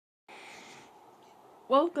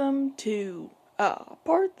Welcome to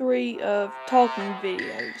part 3 of talking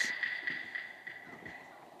videos.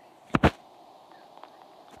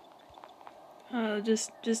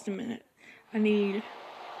 Just a minute. I need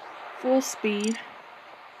full speed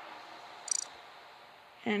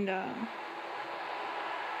and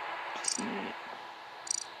just a minute.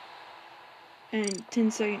 And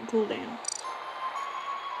 10-second cooldown.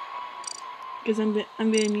 Because I'm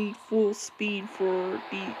gonna need full speed for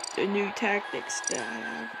the new tactics that I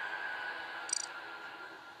have.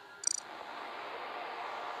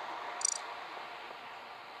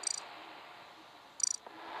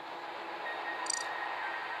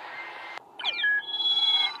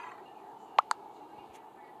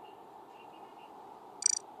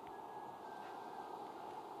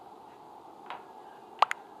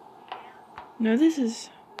 No, this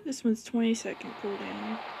one's 20-second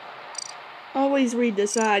cooldown. Always read the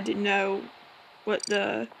side to know what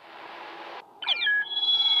the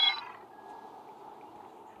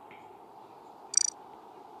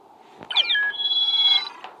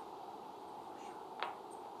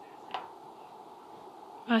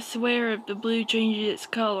I swear if the blue changes its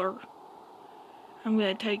color, I'm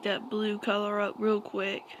gonna take that blue color up real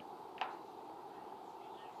quick.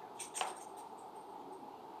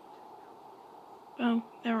 Oh,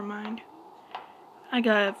 never mind. I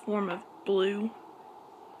got a form of blue.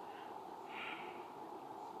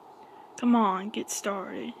 Come on, get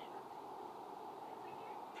started.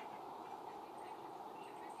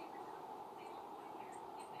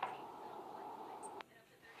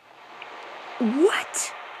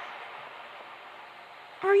 What?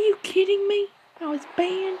 Are you kidding me? I was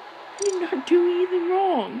banned? I did not do anything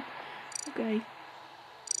wrong. Okay.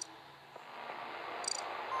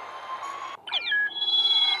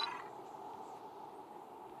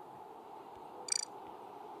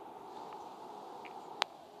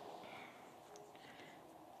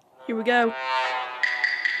 Here we go.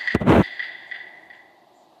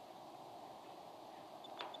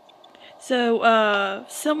 So,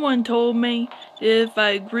 someone told me if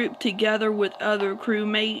I group together with other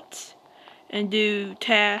crewmates and do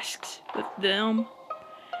tasks with them,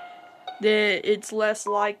 that it's less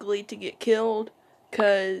likely to get killed,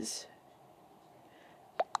 because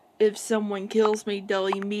if someone kills me,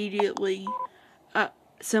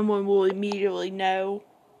 someone will immediately know.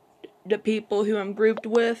 The people who I'm grouped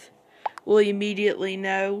with will immediately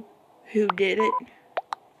know who did it,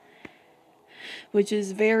 which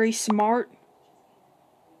is very smart.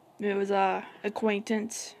 It was a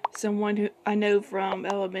acquaintance, someone who I know from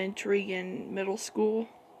elementary and middle school,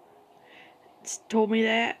 told me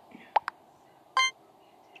that.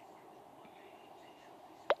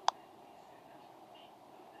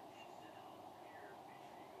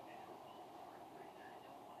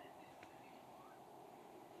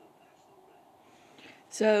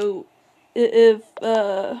 So, if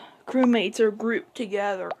crewmates are grouped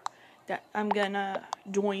together, that I'm gonna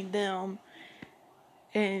join them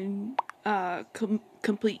and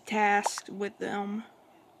complete tasks with them,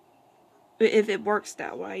 if it works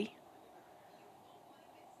that way.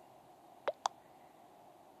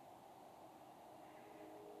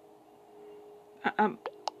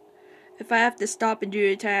 If I have to stop and do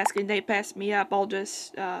a task and they pass me up, I'll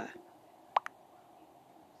just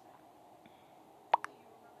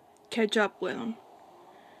catch up with them.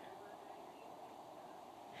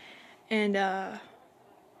 And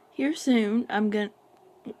here soon,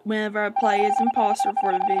 whenever I play as imposter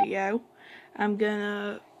for the video, I'm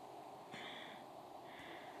gonna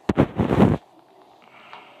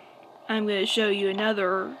show you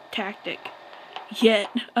another tactic. Yet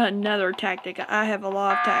another tactic. I have a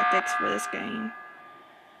lot of tactics for this game,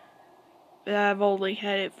 but I've only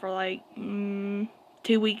had it for like 2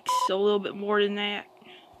 weeks, a little bit more than that.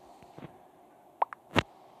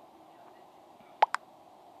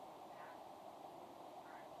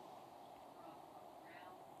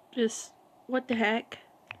 Just, what the heck?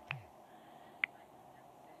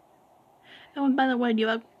 Oh, and by the way, do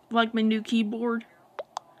you like my new keyboard?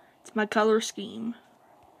 It's my color scheme.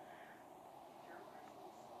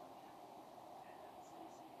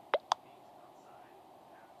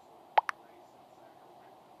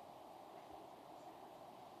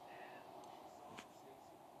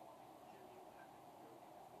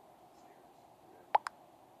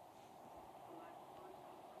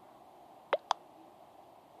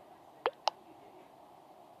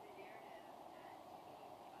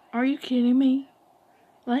 Are you kidding me?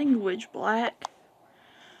 Language black.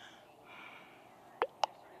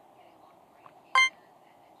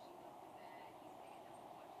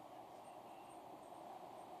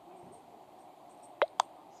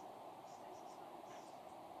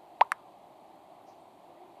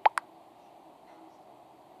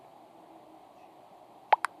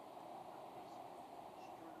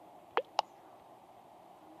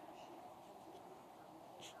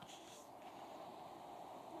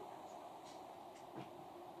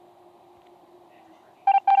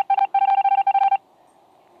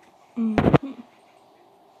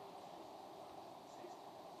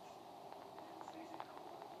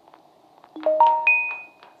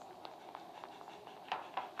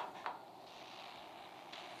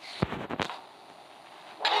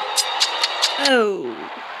 Oh,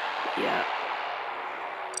 yeah.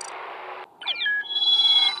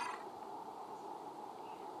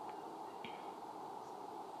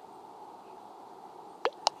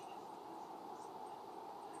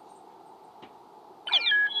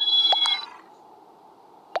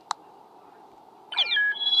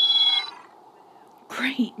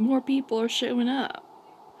 Great, more people are showing up.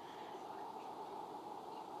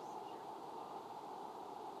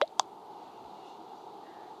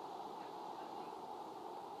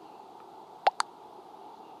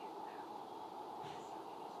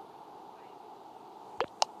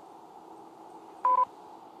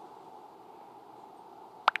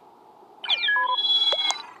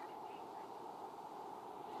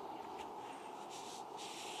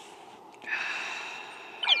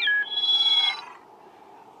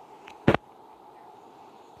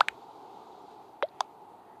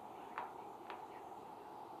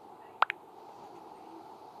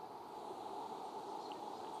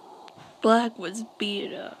 Black was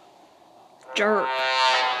being a jerk.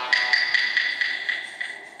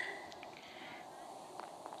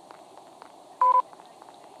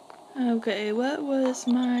 Okay, what was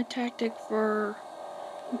my tactic for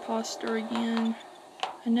imposter again?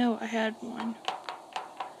 I know I had one.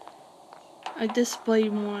 I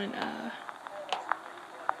displayed one,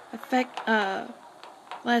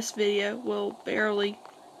 last video, well, barely.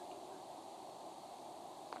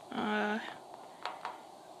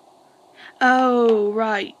 Oh,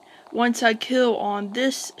 right. Once I kill on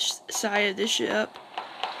this side of the ship,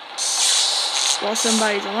 while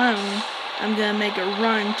somebody's alone, I'm gonna make a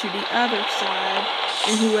run to the other side,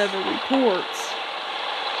 and whoever reports,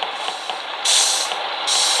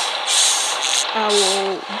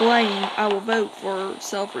 I will vote for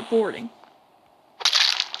self-reporting.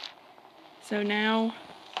 So now,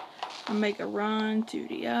 I'll make a run to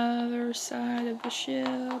the other side of the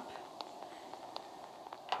ship.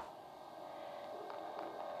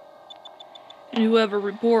 And whoever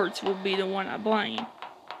reports will be the one I blame.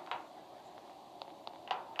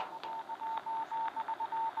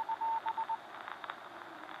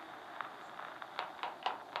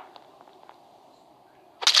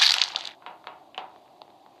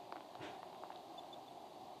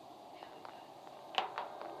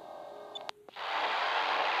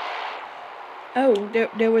 Oh,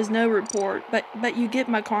 there was no report, but you get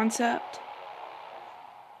my concept?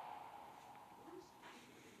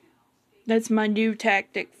 That's my new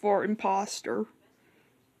tactic for imposter.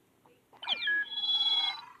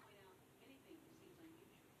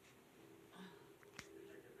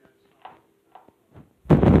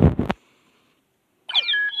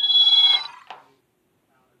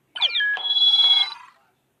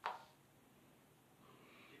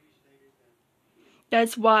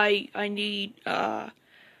 That's why I need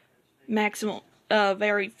maximum,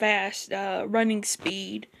 very fast running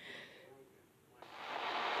speed.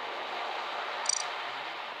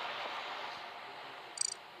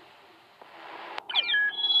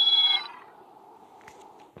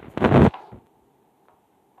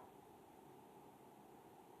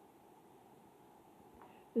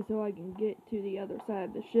 So I can get to the other side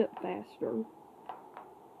of the ship faster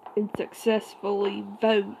and successfully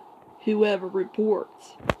vote whoever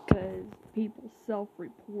reports, because people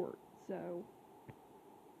self-report, so.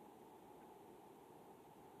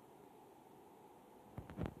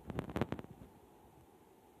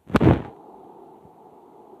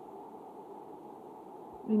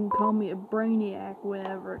 You can call me a brainiac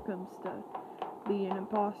whenever it comes to being an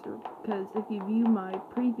imposter, because if you view my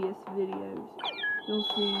previous videos, you'll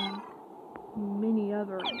see many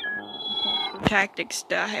other imposter tactics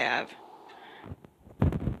that I have.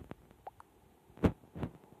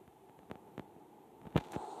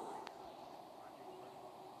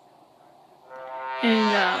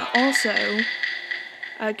 And also,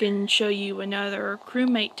 I can show you another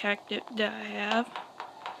crewmate tactic that I have.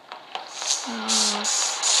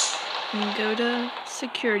 You can go to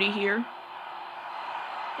security here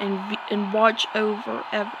and watch over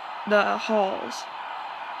the halls.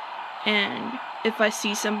 And if I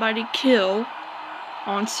see somebody kill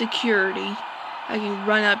on security, I can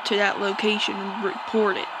run up to that location and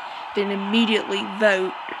report it. Then immediately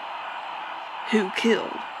vote who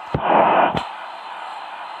killed.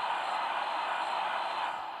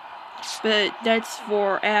 But that's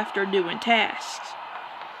for after doing tasks,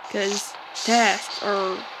 because tasks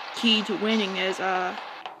are key to winning as a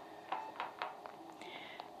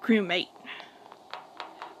crewmate.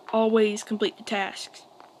 Always complete the tasks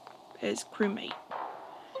as crewmate.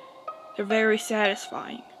 They're very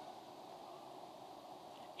satisfying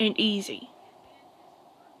and easy.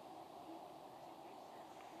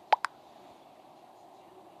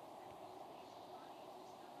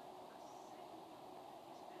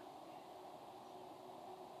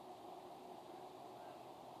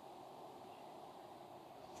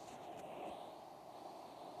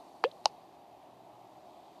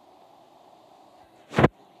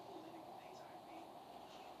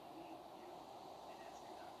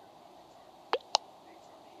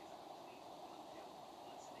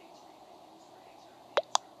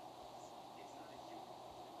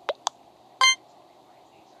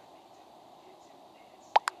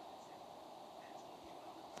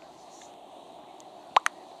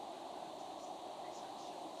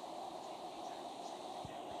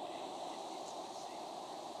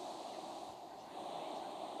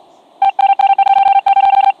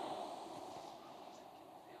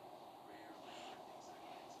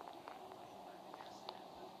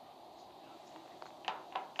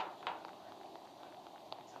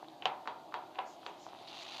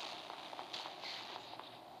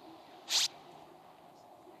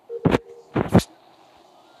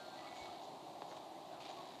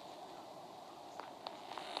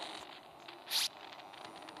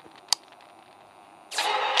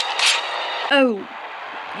 Oh,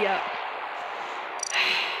 yeah.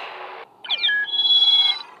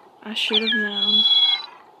 I should have known.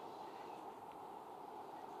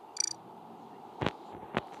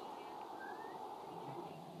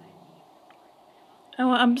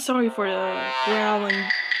 Oh, I'm sorry for the growling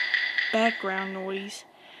background noise.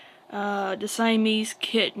 The Siamese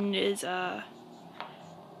kitten is,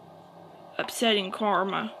 upsetting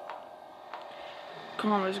Karma.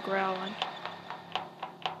 Karma's growling.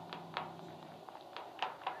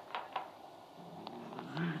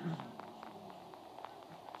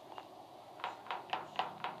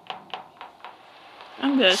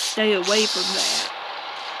 I'm gonna stay away from that.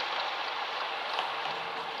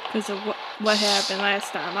 Because of what happened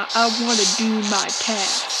last time. I want to do my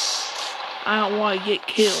task. I don't want to get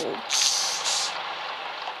killed.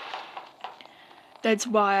 That's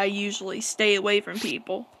why I usually stay away from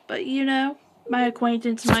people. But you know, my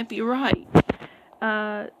acquaintance might be right.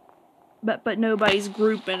 But nobody's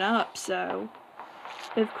grouping up, so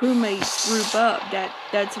if crewmates group up,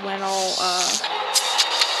 that's when I'll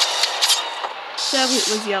so it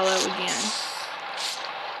was yellow again.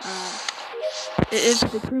 If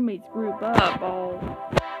the crewmates group up,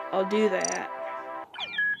 I'll do that.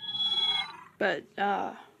 But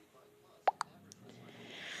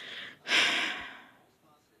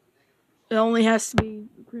it only has to be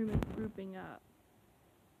crewmates grouping up.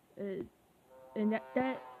 And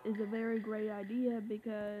that is a very great idea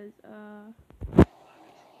because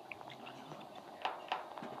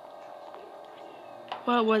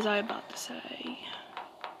what was I about to say?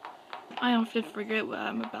 I often forget what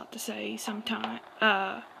I'm about to say sometimes.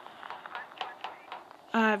 I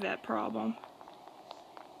have that problem.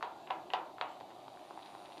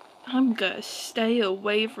 I'm gonna stay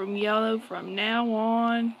away from yellow from now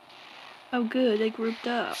on. Oh good, they grouped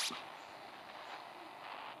up.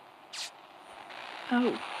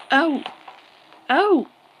 Oh. Oh! Oh!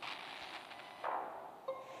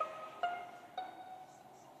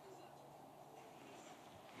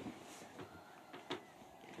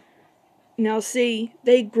 Now see,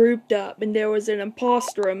 they grouped up and there was an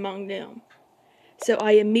imposter among them. So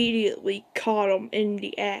I immediately caught them in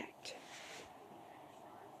the act.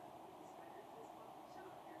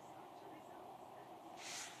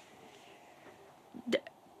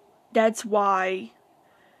 That's why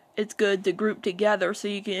it's good to group together so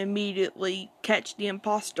you can immediately catch the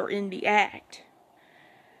imposter in the act.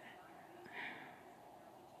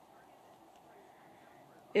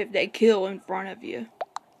 If they kill in front of you.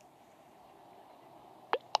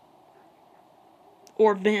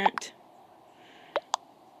 Or vent.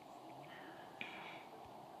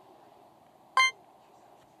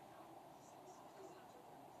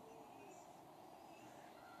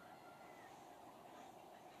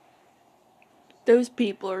 Those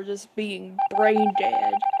people are just being brain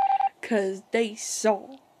dead because they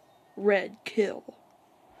saw Red kill.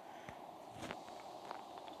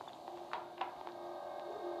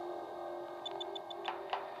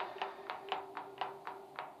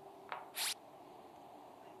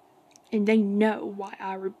 And they know why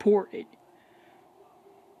I reported.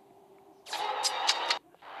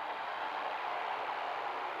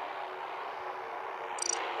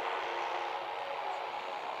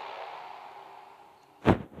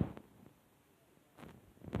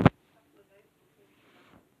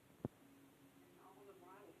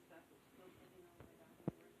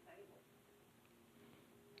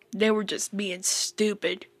 They were just being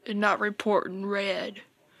stupid and not reporting Red.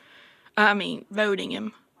 I mean, voting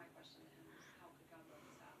him.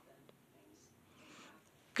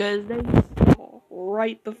 Because they saw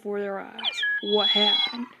right before their eyes what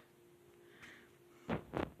happened.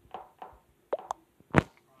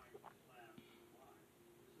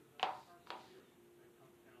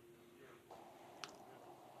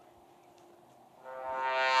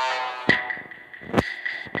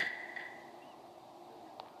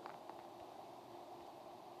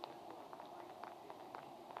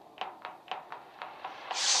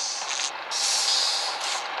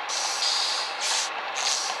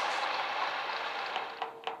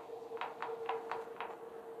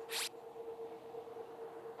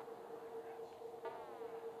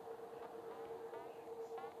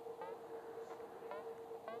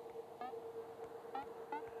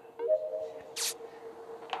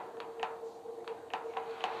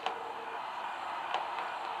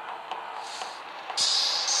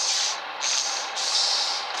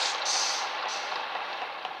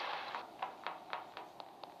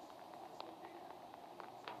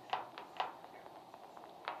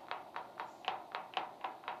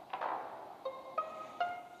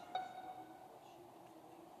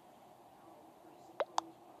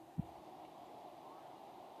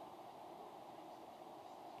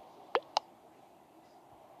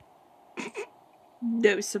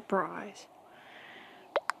 No surprise.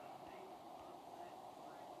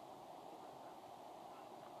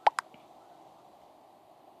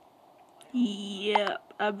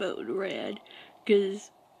 Yep, I voted red. Because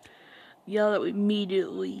Yellow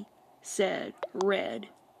immediately said red.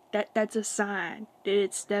 That's a sign that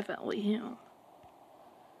it's definitely him.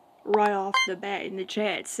 Right off the bat in the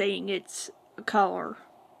chat saying it's a color.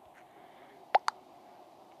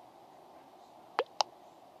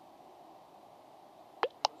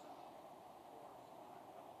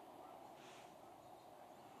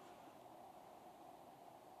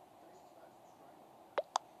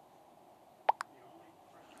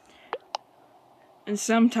 And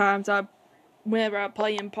sometimes whenever I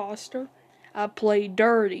play imposter, I play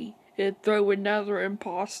dirty and throw another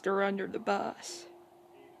imposter under the bus.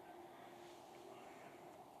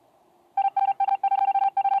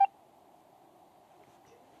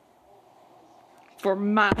 For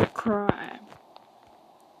my crime.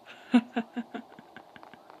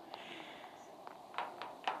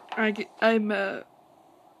 I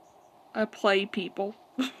play people.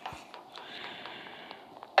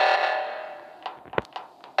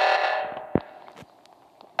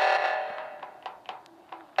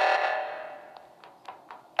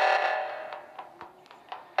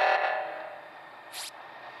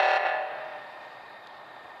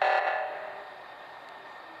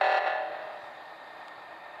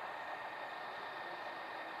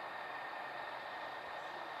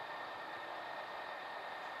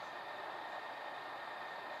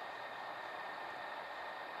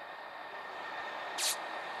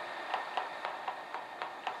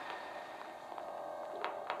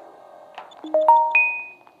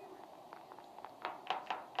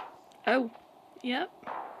 Oh, yep.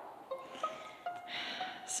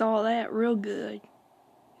 Saw that real good.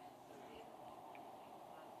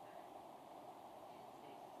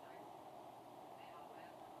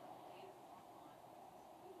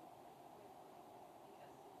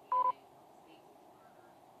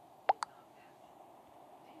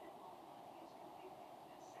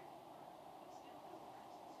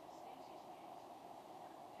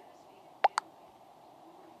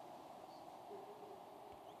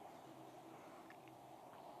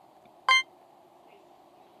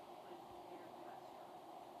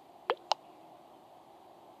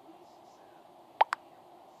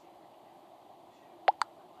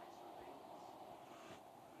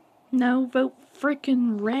 No, vote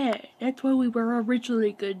frickin' red. That's what we were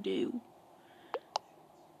originally gonna do.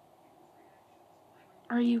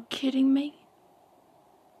 Are you kidding me?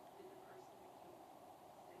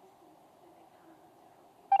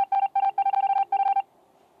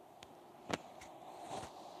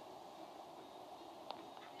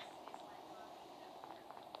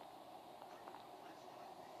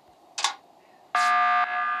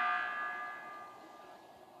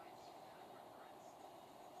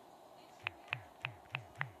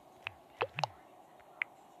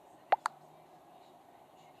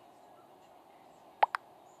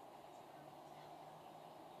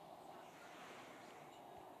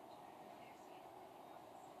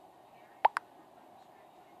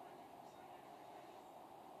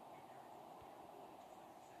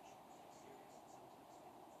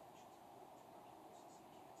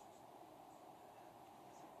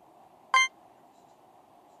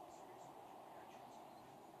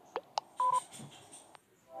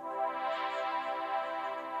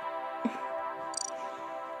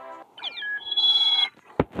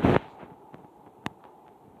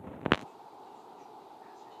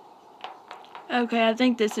 Okay, I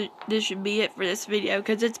think this should be it for this video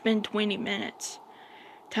because it's been 20 minutes.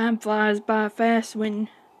 Time flies by fast when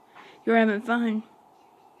you're having fun.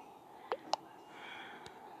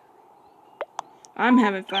 I'm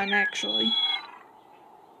having fun, actually.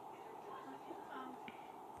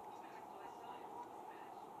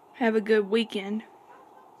 Have a good weekend.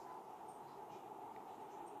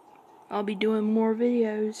 I'll be doing more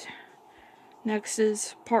videos. Next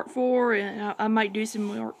is part 4, and I might do some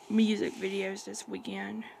more music videos this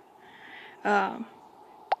weekend. Have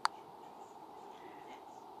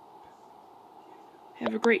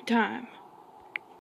a great time.